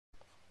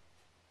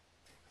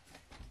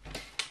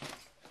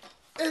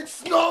It's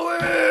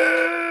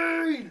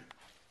snowing!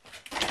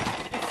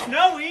 It's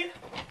snowing?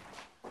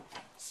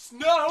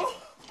 Snow?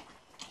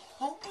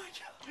 Oh my god.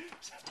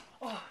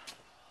 Oh.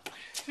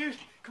 Dude,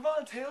 come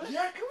on, Taylor.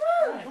 Yeah, come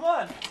on. Come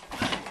on.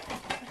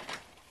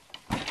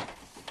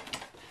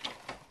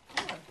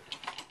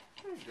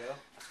 There you go.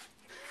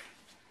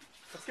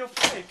 Let's go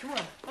play. Come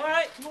on. All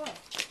right, come on.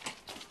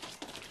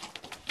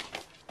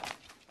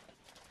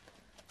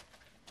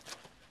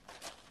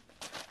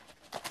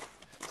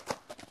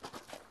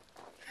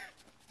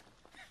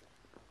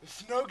 The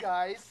snow,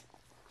 guys.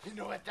 You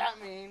know what that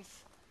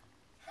means.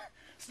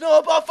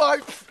 Snowball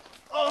fight.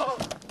 Oh,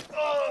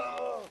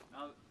 oh.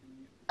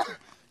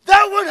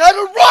 That one had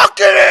a rock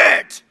in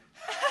it!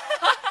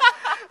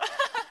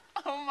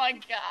 Oh my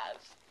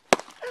gosh.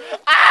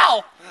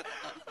 Ow!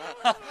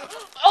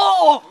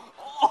 Oh!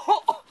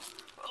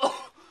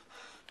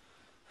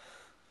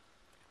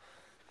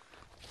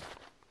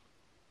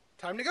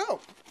 Time to go.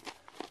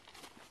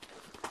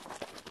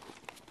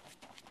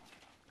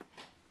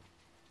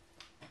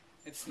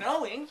 It's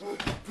snowing.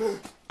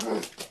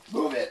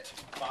 Move it.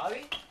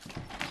 Bobby?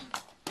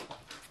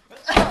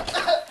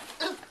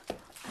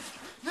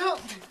 No.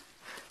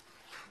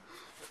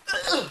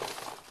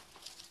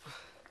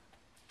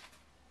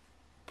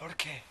 ¿Por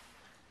qué?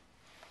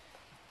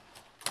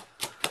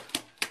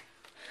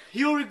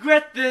 You'll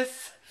regret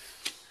this.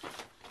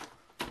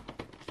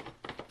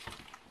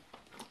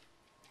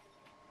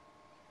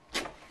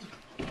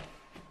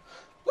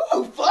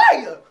 Ooh,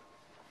 fire!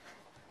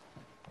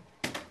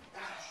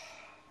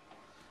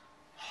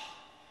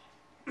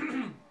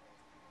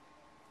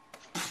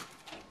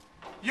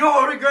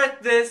 You'll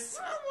regret this.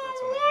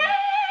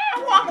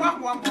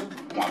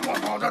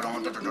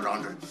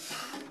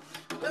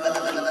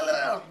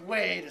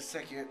 Wait a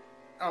second.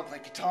 I don't play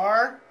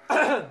guitar.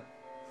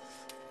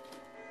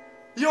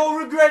 You'll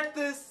regret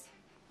this.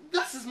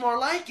 This is more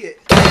like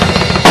it.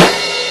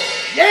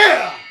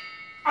 Yeah!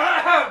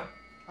 Huh?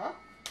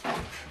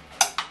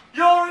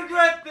 You'll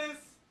regret this.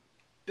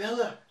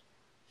 Bella.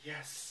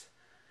 Yes.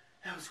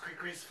 That was quite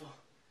graceful.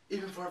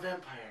 Even for a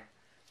vampire.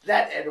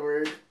 That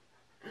Edward.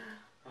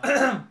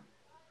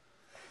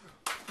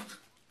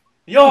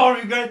 You'll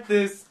regret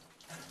this.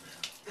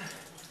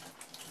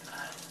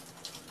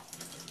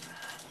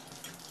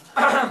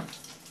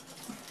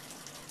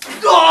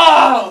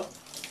 Oh!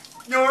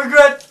 You'll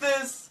regret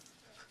this.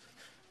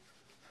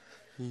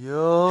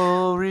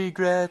 You'll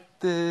regret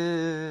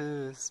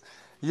this.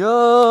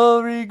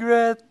 You'll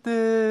regret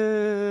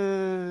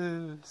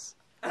this.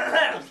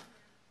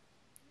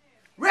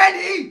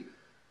 Ready?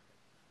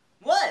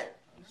 What?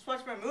 I just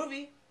watched my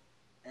movie,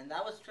 and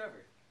that was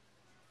Trevor.